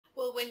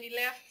when you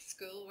left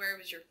school, where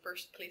was your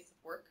first place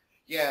of work?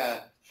 Yeah,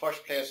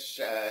 first place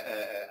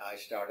I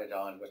started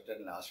on, which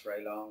didn't last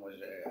very long, was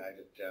I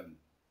did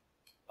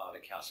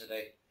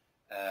Ballycassidy,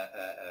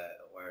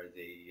 where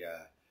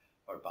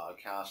where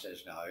Balcas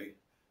is now,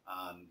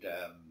 and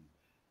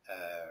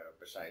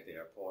beside the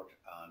airport.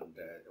 And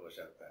there was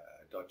a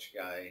Dutch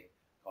guy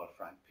called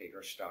Frank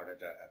Peters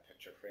started a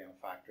picture frame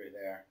factory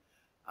there,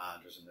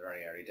 and it was in the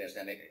very early days.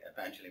 Then he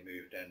eventually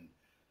moved in,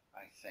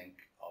 I think,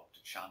 up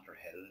to Chanter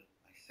Hill.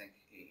 I think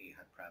he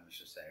had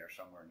premises there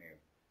somewhere near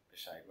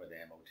beside where the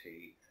MOT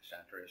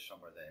centre is,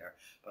 somewhere there.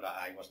 But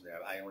I wasn't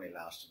there. I only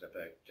lasted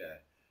about,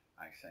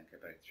 I think,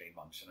 about 3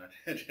 months in it.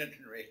 It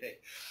didn't really,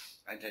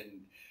 I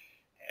didn't,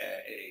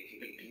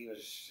 he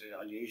was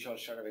an unusual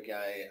sort of a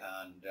guy,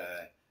 and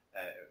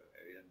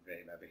he didn't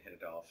really maybe hit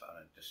it off.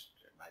 And it just,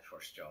 my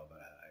first job,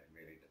 I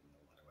really didn't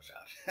know what I was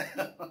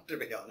at, to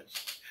be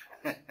honest.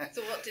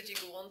 So what did you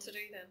go on to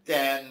do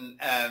then?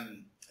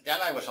 Then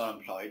I was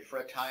unemployed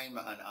for a time,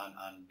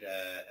 and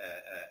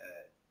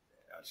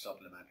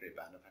supplementary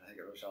benefit I think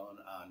it was on,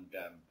 and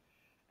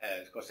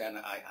of course then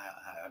I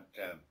had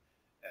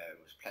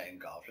was playing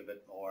golf a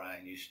bit more, and I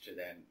used to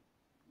then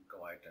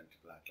go out into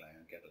Black Lion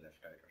and get a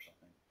lift out or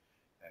something.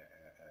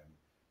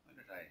 When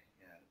did I?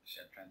 Yeah,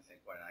 I'm trying to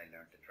think when I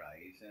learned to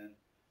drive. Then,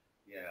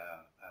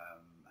 yeah,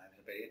 I was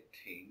about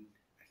 18.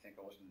 I think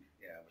I wasn't.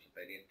 Yeah, I was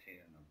about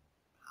 18 and a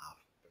half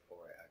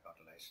before I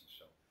got a license,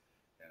 so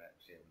then I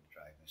was able to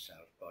drive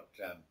myself. But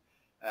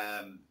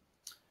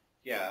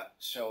yeah,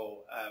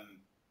 so.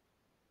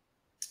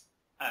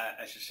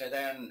 As I say,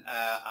 then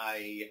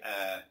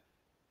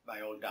my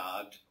old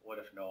dad would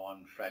have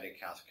known Freddie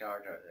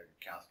Cathcart.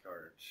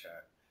 Cathcart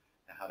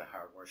had a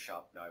hardware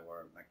shop now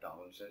where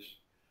McDonald's is.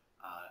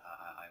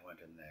 I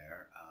went in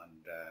there,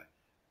 and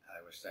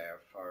I was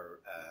there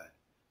for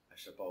I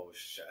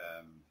suppose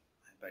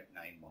about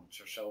 9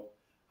 months or so.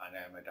 And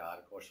then my dad,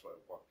 of course,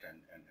 worked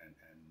in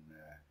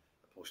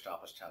the post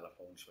office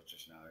telephones, which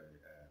is now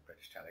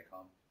British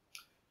Telecom.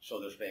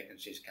 So those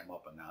vacancies came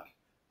up in that.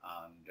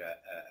 And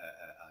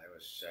I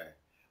was,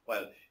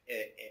 well,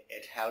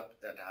 it helped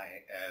that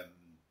I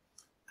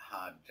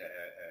had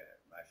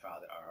my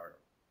father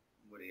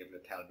were able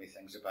to tell me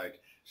things about. I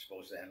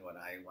suppose then when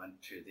I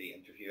went to the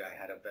interview, I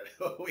had a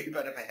wee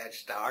bit of a head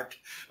start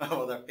of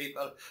other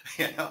people,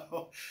 you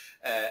know,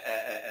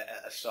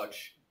 as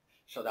such.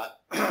 So that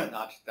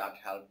that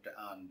helped,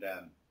 and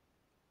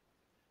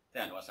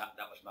then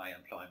that was my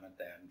employment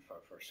then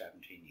for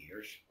 17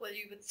 years. Well,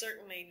 you would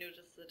certainly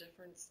notice the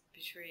difference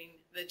between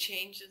the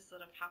changes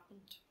that have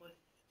happened with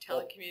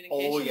telecommunications.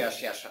 Oh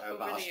yes,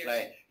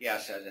 vastly.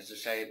 Yes, as I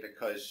say,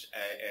 because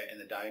in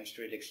the Down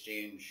Street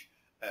Exchange,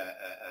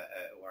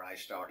 where I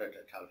started,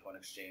 a telephone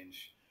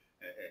exchange,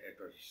 it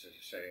was, as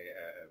I say,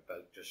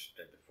 built just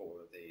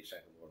before the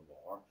Second World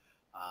War,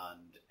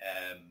 and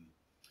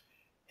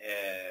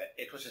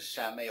it was a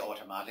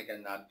semi-automatic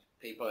in that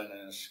people in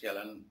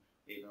Enniskillen,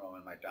 even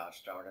when my dad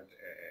started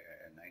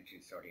in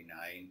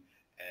 1939,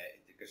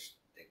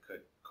 they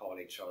could call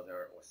each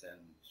other within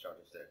sort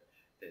of the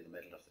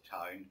middle of the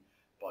town.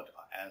 But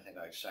anything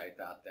outside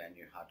that, then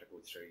you had to go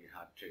through.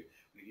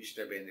 We used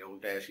to be in the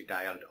old days, you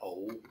dialed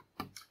O,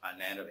 and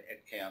then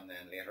it came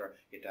then later,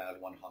 you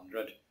dialed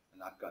 100,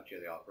 and that got you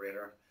the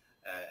operator.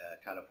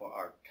 Telephone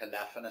or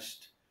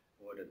telephonist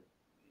would have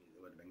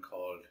been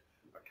called,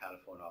 or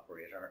telephone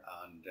operator.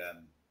 And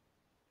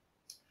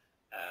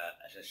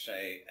as I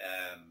say,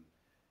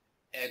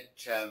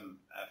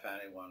 if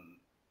anyone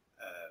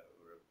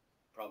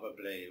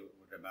probably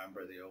would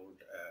remember the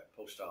old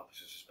post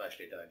offices,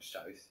 especially down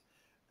south,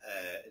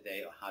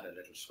 they had a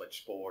little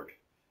switchboard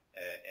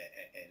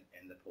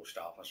in the post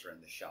office or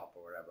in the shop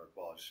or wherever it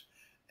was.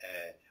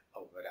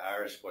 But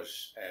ours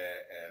was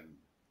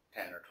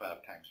 10 or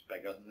 12 times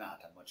bigger than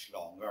that, and much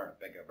longer, a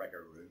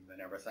bigger room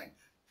and everything.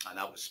 And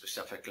that was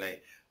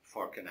specifically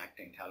for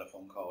connecting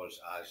telephone calls,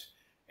 as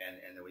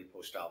in the wee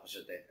post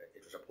offices.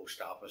 It was a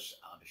post office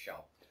and a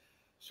shop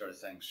sort of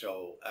thing.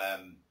 So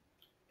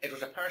it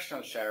was a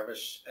personal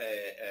service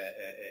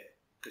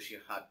because you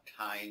had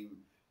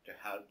time to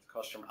help the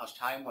customer. As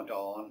time went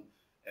on,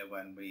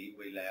 when we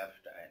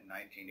left in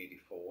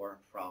 1984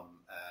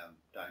 from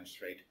Down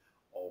Street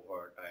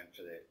over down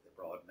to the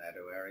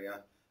Broadmeadow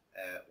area,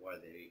 where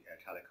the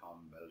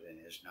telecom building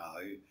is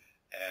now,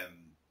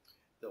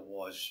 there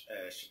was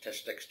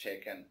statistics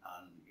taken,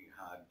 and you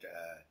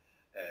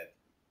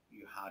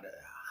had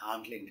a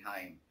handling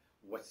time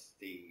with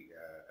the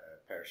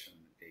person,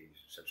 the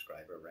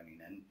subscriber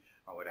ringing in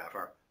or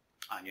whatever,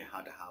 and you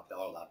had to have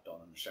all that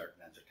done in a certain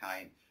length of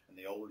time. In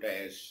the old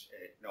days,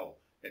 well,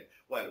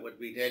 what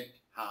we did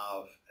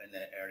have in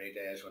the early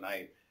days when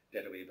I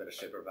did a wee bit of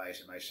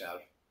supervising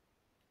myself,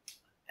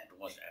 it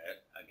was,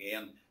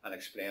 again, I'll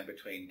explain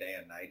between day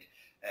and night.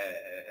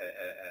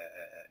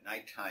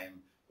 Night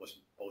time was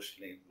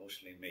mostly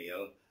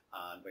male,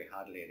 and we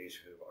had ladies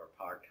who were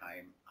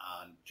part-time,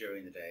 and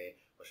during the day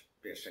was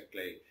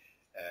basically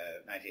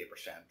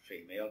 98%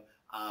 female.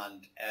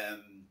 And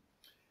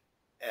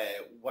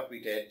what we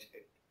did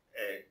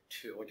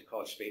to what you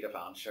call speed of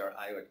answer,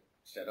 I would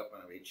stood up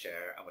in a wee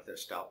chair and with a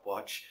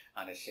stopwatch,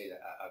 and I see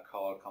a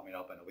call coming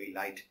up and a wee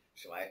light.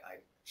 So I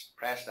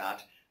pressed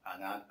that,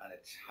 and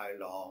it's how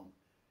long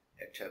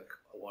it took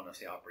one of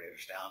the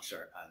operators to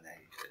answer, and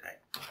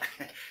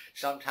then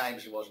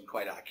sometimes it wasn't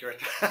quite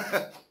accurate.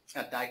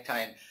 At night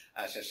time,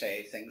 as I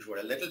say, things were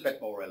a little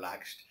bit more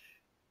relaxed.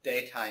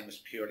 Daytime was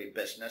purely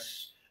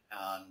business,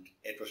 and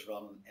it was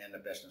run in a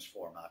business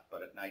format.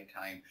 But at night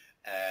time,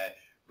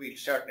 we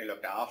certainly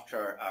looked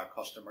after our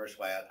customers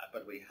well,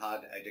 but we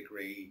had a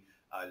degree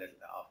of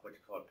what you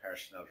call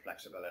personal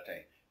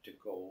flexibility to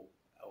go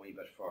a wee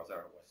bit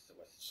further with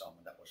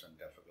someone that was in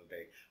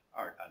difficulty,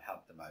 and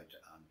help them out.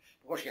 And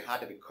of course, you had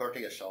to be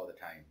courteous all the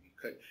time.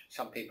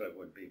 Some people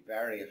would be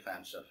very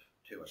offensive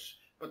to us,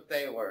 but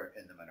they were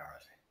in the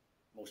minority.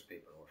 Most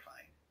people were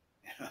fine.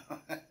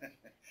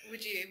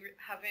 Would you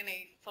have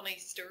any funny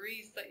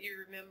stories that you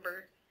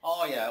remember?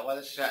 Oh yeah,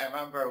 well, I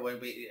remember when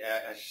we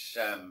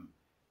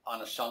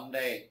on a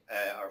Sunday,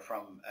 or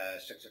from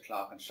 6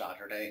 o'clock on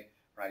Saturday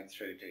right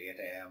through to 8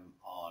 a.m.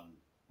 on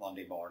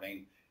Monday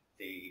morning,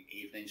 the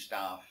evening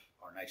staff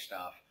or night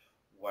staff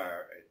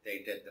they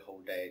did the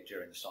whole day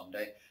during the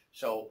Sunday.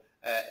 So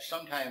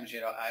sometimes,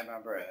 I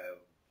remember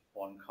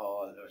one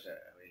call. There was a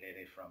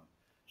lady from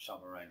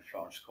somewhere around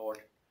Florence Court,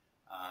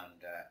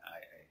 and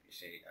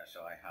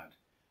so I had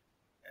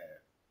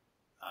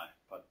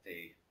put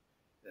a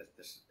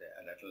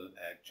little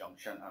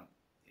junction, and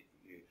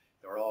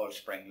they were all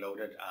spring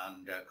loaded,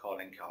 and there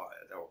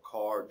were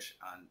cords,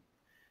 and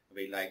the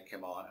wee light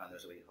came on, and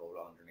there's a wee hole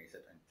underneath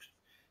it, and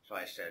so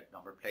I said,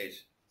 "Number,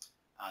 please."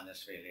 And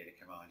this wee lady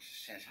came on.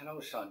 She says, "Hello,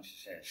 son." She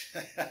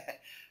says,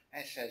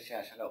 I says,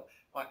 "Yes, hello.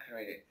 What can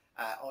I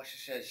do?" She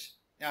says,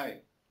 "Now,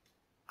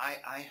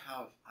 I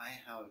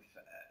have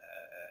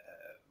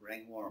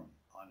ringworm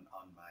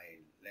on my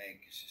leg."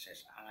 She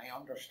says, "And I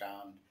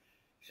understand."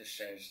 She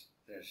says,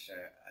 "There's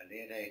a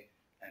lady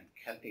in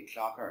Kilty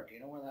Clocker. Do you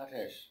know where that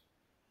is?"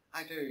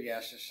 "I do,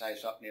 yes." She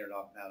says, "Up near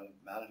Loch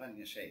Melvin,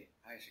 you see."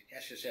 I said,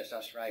 "Yes." She says,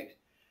 "That's right.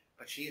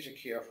 But she is a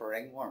cure for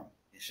ringworm,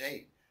 you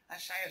see." I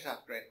say, "Is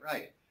that great?"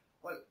 "Right.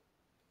 Well,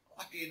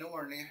 what do you know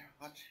her name?"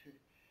 Well,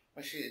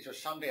 it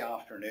was Sunday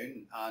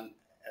afternoon, and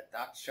at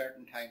that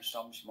certain time,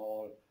 some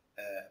small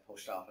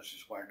post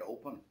offices weren't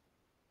open.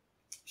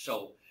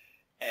 So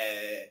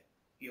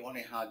you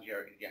only had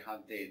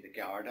the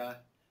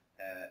Garda.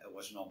 It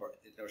was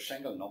there were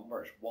single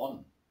numbers.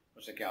 One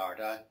was the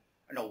Garda.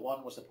 No,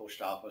 one was the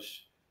post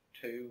office.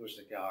 Two was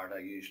the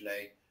Garda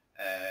usually.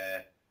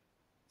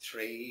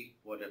 Three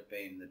would have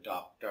been the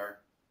doctor.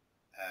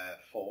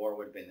 Four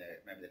would have been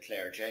maybe the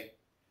clergy.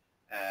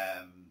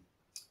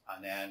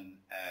 And then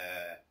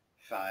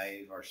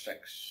 5 or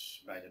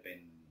 6 might have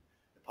been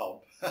the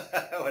pub,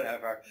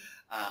 whatever,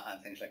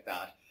 and things like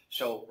that.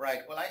 So,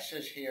 right, well, I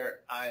says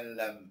here,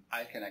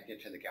 I'll connect you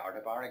to the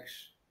Garda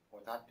barracks.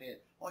 Would that be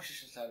it? Oh, she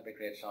says, "That'd be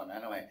great, son."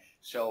 Anyway,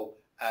 so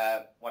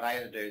what I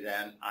had to do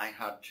then, I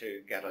had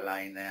to get a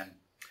line then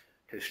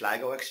to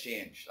Sligo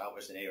Exchange. That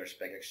was the nearest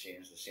big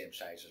exchange, the same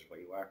size as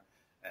we were,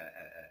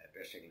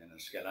 basically in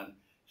Enniskillen.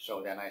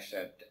 So then I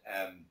said,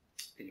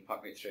 "Can you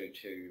put me through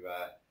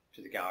to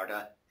the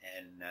Garda?"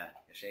 And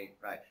you see,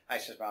 right. I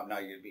said, "Ma'am, now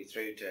you'll be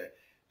through to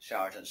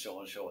Sergeant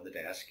so-and-so on the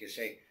desk, you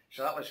see."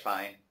 So that was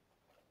fine.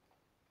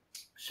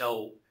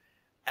 So,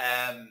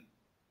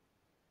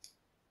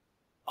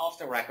 off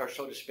the record,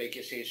 so to speak,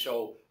 you see,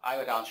 so I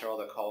would answer all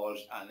the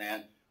calls, and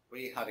then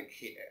we had a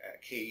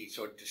key,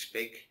 so to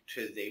speak,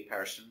 to the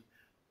person,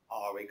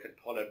 or we could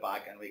pull it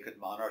back and we could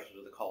monitor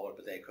the call,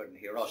 but they couldn't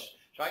hear us.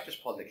 So I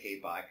just pulled the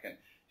key back, and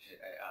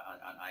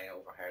I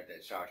overheard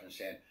the sergeant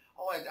saying,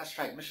 "Oh, that's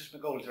right, Mrs.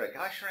 McGoldrick.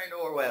 I sure I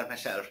know her well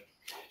myself.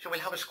 So we'll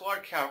have a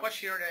squad car.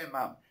 What's your name,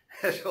 ma'am?"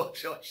 So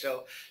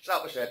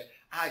that was it.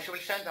 So we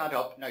send that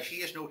up. Now,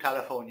 she has no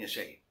telephone, you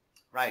see.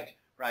 Right.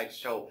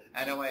 So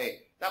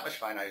anyway, that was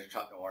fine. I was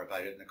talking more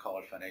about it, and the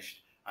call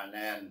finished. And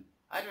then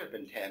I'd have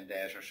been 10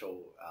 days or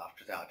so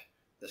after that,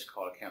 this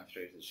call came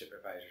through to the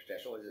supervisor's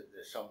desk. So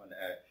there's someone,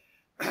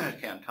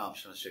 Ken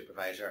Thompson, the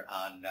supervisor,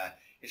 and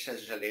he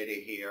says, "There's a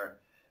lady here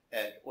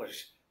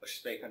was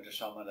speaking to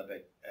someone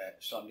about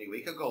Sunday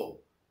week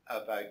ago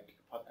about,"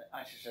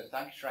 and she said,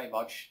 "Thanks very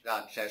much."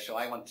 So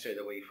I went through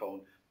the wee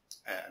phone,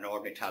 an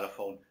ordinary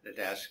telephone, the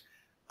desk,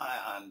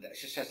 and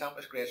she says, "That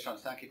was great, son.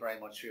 Thank you very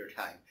much for your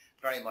time.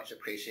 Very much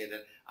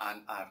appreciated.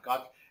 And I've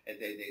got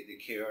the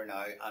cure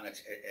now, and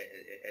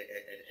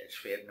it's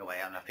fading away,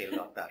 and I feel a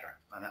lot better."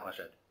 And that was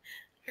it.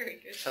 Very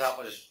good. So that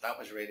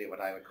was really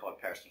what I would call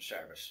personal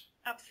service.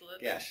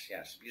 Absolutely. Yes.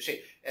 You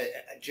see,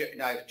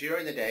 now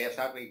during the day, if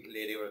that wee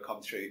lady were to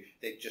come through,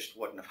 they just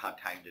wouldn't have had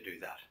time to do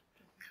that.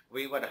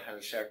 We would have had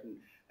a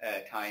certain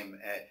time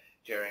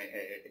during.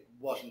 It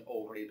wasn't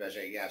overly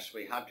busy. Yes,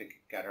 we had to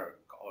get our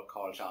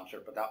calls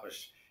answered, but that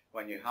was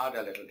when you had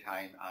a little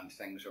time and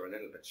things were a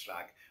little bit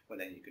slack. Well,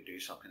 then you could do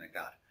something like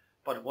that.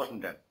 But it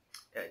wasn't a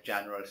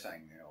general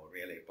thing,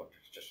 really. But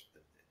it's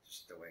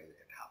just the way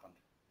it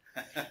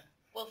happened.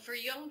 Well, for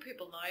young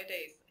people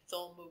nowadays, it's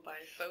all mobile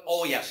phones.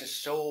 Oh yes, it's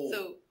so.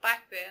 So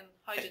back then,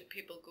 how did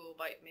people go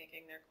about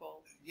making their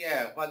calls?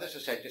 Yeah, well, this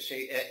is it. You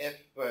see,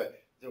 if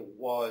there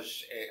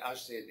was,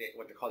 as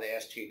what they call the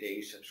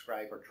STD,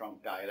 subscriber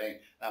trunk dialing,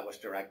 that was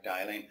direct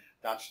dialing.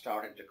 That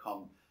started to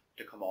come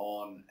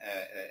on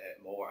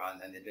more, and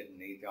then they didn't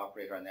need the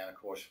operator. And then, of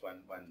course,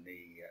 when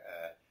the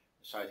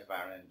South of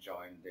Ireland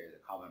joined the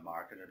common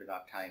market at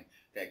that time,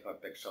 they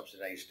got big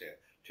subsidies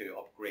to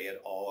upgrade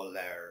all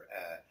their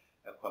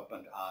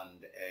equipment,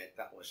 and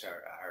that was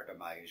our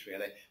demise,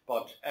 really.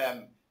 But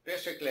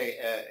basically,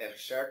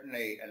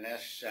 certainly,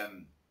 unless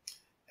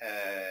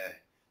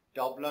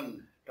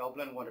Dublin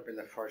would have been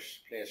the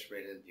first place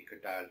really that you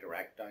could dial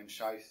direct down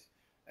south.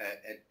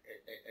 It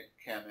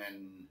came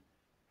in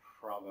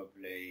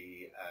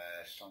probably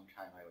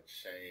sometime, I would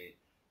say,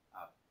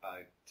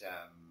 about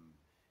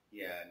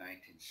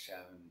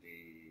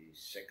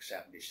 1976,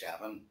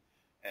 77.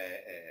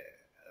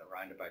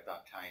 Around about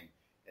that time,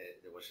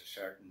 there was a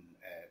certain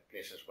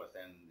places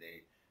within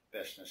the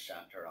business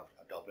centre of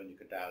Dublin you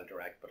could dial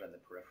direct, but in the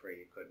periphery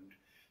you couldn't.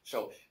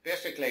 So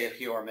basically,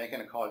 if you were making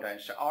a call down,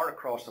 or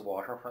across the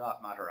water for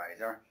that matter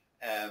either,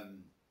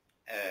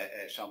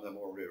 some of the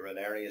more rural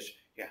areas,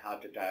 you had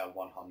to dial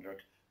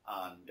 100,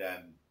 and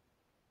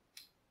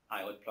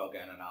I would plug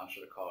in and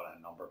answer the call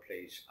and number,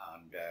 please,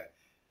 and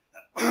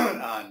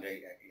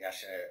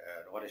yes,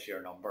 what is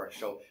your number?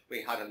 So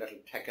we had a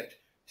little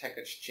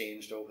tickets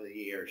changed over the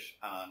years,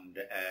 and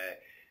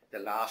the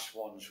last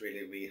ones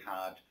really we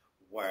had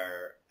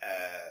were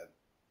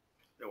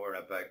they were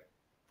about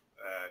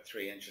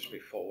 3 inches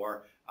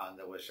before, and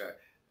there was a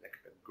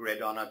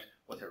grid on it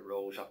with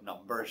rows of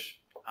numbers,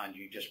 and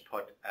you just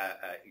put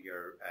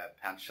your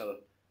pencil,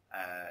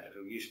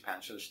 we used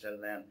pencils still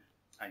then,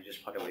 and you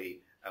just put a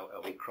wee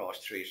cross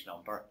through each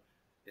number,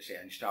 you see,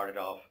 and you started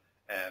off,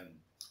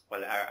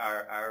 well,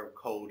 our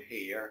code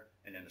here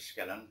in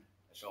Enniskillen,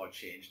 it's all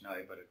changed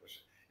now, but it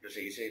was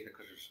easy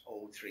because it was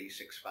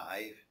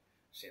 0365,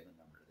 same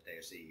number of the day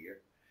as the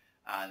year,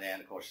 and then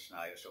of course it's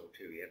now it's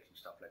 028 and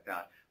stuff like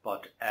that,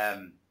 but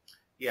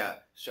yeah,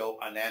 so,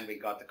 and then we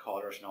got the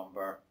caller's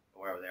number,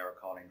 wherever they were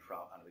calling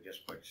from, and we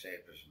just put, say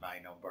it was my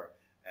number.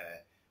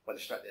 Well,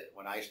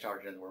 when I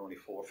started in, there were only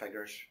 4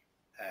 figures,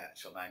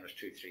 so mine was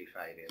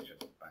 2358, so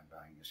bang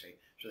bang, you see.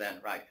 So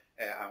then, right,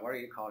 and where are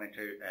you calling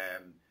to?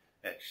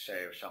 It's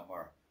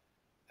somewhere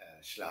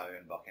Slough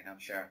in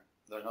Buckinghamshire.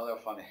 There's another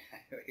funny,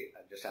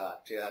 I just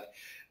add to that,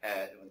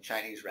 when the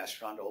Chinese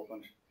restaurant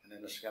opened in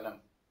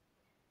Enniskillen,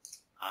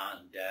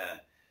 and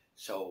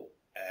so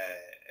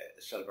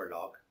Silver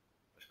Log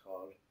was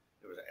called.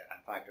 There was,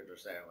 in fact, it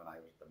was there when I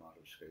was at the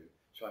model school.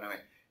 So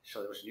anyway,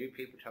 so there was new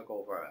people took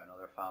over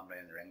another family,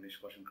 and their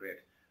English wasn't great,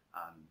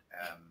 and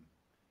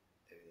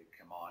they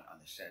came on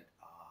and they said,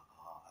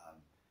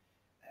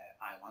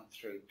 I went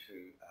through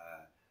to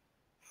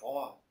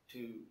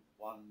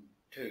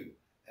 4212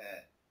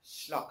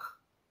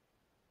 Sluck.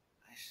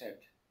 I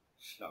said,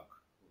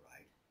 Sluck,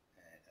 right?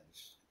 And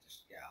it's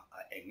just, yeah,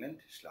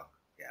 England, Sluck,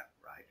 yeah,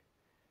 right.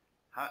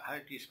 How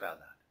do you spell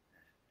that?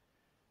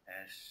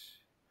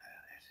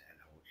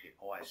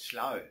 Oh, it's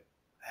Slough.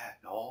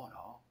 No,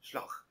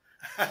 Sluck.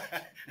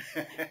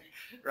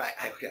 Right,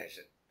 okay, I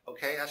said,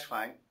 okay, that's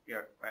fine.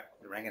 You're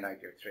ringing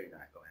out your 3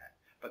 now, go ahead.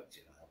 But,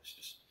 you know, that was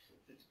just,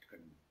 it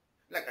couldn't,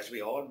 like, as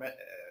we all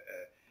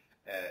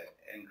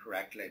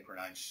incorrectly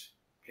pronounce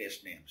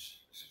place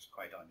names. This is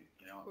quite unusual,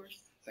 you know, of course.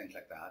 Things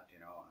like that, you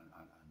know,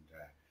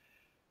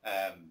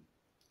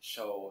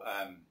 so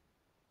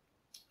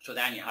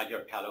then you had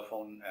your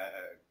telephone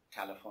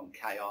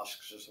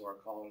kiosks, as they were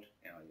called,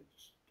 you know, you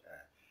just,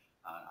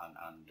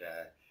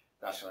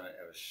 that's when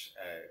it was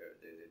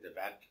the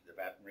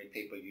veterinary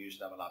people used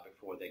them a lot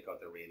before they got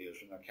the radios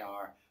in their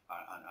car,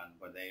 and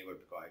when they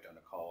would go out on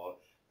a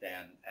call,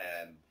 then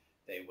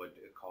they would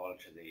call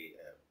to the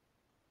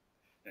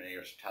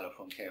nearest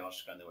telephone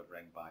kiosk, and they would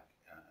ring back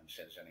and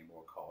send us any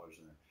more calls,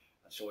 and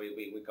so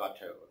we got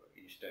to,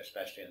 used to,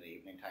 especially in the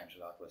evening times, a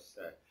lot with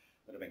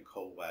would have been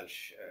Cole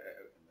Welsh.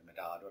 My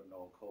dad would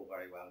know Cole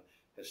very well.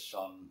 His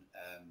son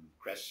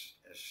Chris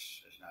is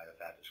now a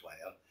vet as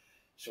well.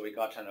 So we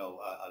got to know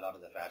a lot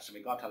of the vets, and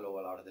we got to know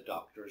a lot of the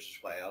doctors as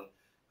well,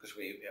 because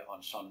we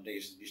on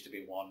Sundays there used to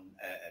be one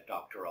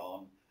doctor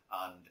on,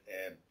 and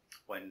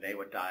when they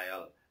would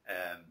dial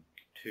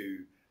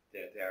to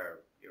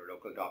your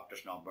local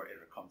doctor's number, it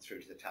would come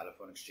through to the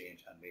telephone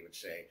exchange, and we would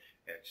say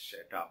it's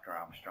Dr.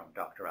 Armstrong,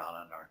 Dr.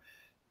 Allen, or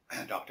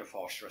Dr.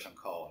 Foster is on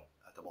call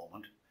at the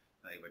moment.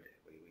 We would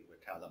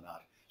tell them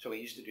that. So we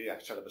used to do a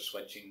sort of a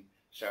switching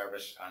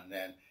service, and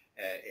then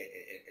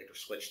it was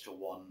switched to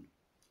one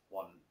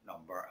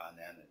number, and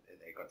then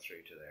they got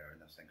through to there, and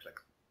there's things like,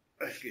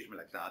 excuse me,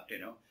 like that, you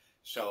know.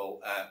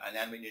 So and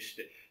then we used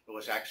to, there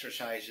was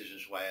exercises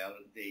as well.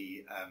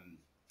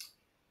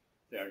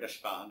 They're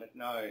disbanded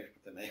now,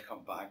 but they may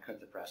come back at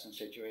the present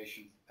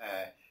situation.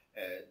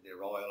 The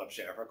Royal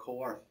Observer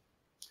Corps,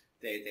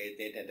 they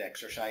did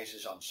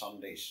exercises on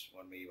Sundays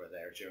when we were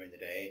there during the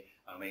day,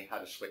 and we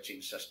had a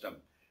switching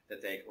system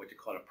that they, what they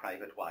call a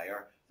private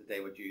wire, that they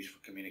would use for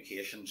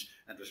communications,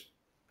 and it was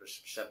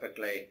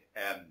specifically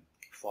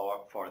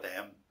for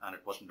them, and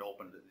it wasn't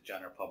open to the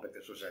general public.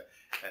 This was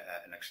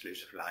an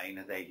exclusive line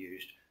that they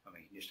used, and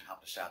we used to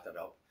have to set that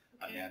up.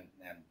 and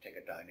then take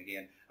it down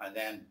again. And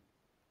then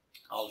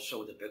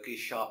also the bookie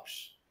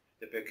shops,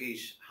 the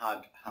bookies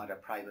had a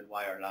private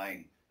wire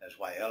line as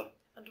well.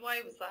 And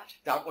why was that?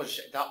 That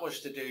was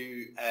to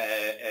do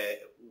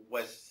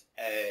with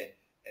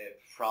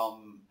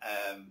from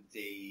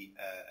the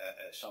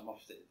some of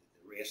the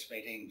race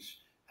meetings,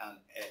 and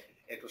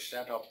it was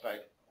set up by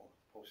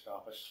post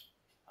office,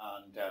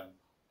 and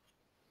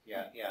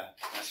yeah,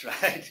 that's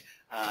right,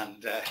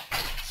 and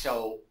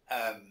so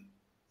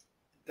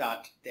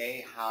that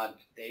they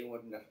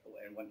wouldn't have,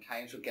 and when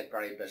times would get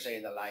very busy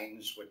and the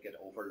lines would get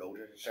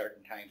overloaded at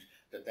certain times,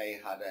 that they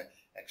had a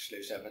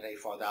exclusivity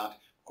for that.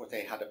 Of course,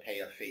 they had to pay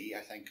a fee,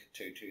 I think,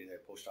 to the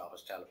post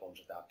office telephones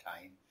at that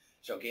time.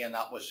 So again,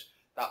 that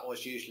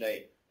was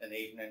usually in the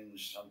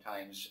evenings,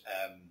 sometimes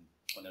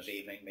when there's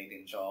evening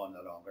meetings on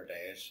the longer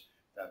days,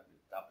 that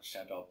was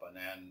set up, and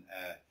then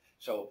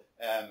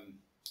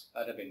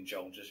that'd have been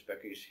Jones's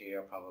bookies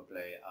here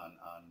probably,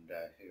 and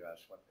who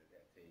else? What the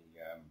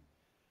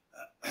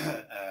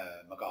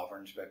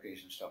McGovern's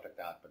bookies and stuff like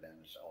that. But then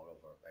it's all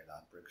over by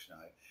Ladbrokes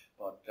now.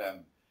 But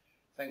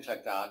things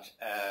like that,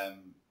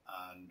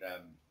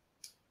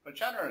 but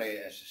generally,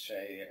 as I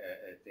say,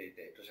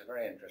 it was a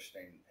very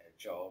interesting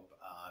job,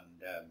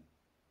 and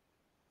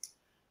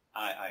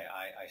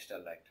I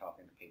still like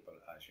talking to people,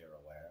 as you're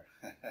aware,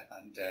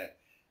 and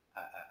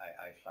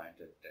I find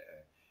it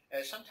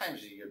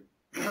sometimes you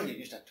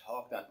used to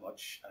talk that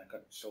much, and it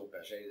got so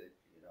busy that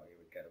you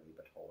would get a wee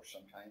bit hoarse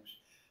sometimes,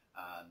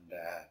 and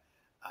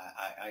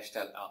I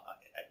still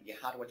you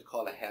had what you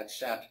call a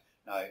headset.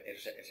 Now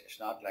it's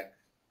not like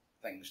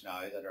things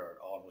now that are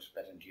almost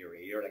fit into your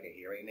ear like a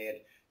hearing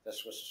aid.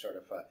 This was sort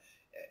of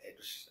it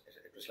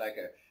was like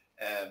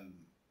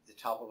the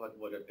top of it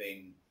would have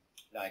been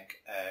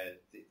like a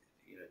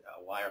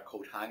wire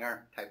coat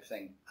hanger type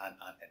thing, and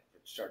it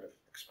would sort of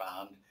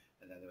expand,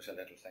 and then there was a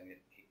little thing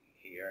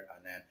here,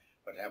 and then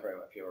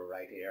whatever, if you were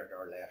right ear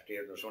or left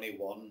ear, there was only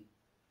one,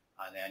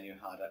 and then you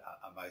had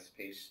a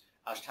mouthpiece.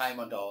 As time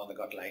went on, they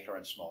got lighter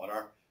and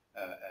smaller,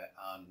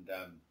 and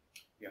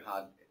you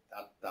had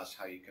that's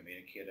how you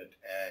communicated.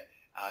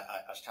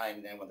 As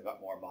time then, when they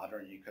got more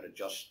modern, you could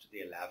adjust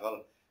the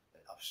level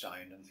of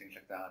sound and things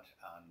like that.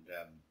 And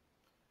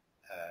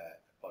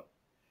but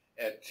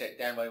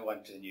then when we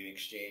went to the new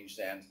exchange,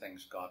 then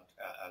things got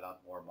a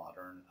lot more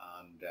modern,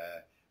 and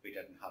we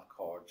didn't have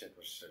cords. It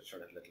was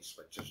sort of little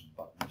switches and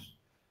buttons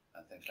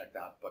and things like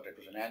that. But it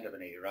was an end of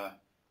an era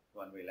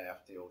when we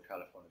left the old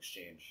telephone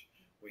exchange.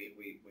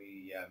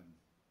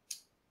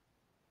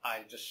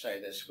 I'll just say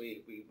this: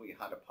 we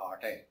had a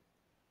party.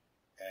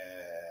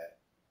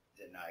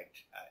 The night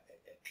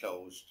it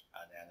closed,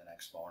 and then the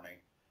next morning,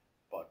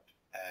 but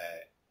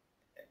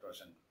it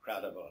was an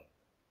incredible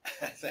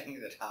thing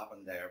that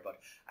happened there, but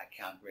I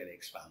can't really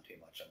expand too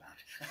much on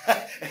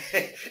that.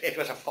 It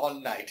was a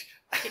fun night.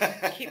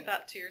 Keep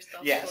that to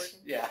yourself, yes, Gordon.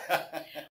 yeah.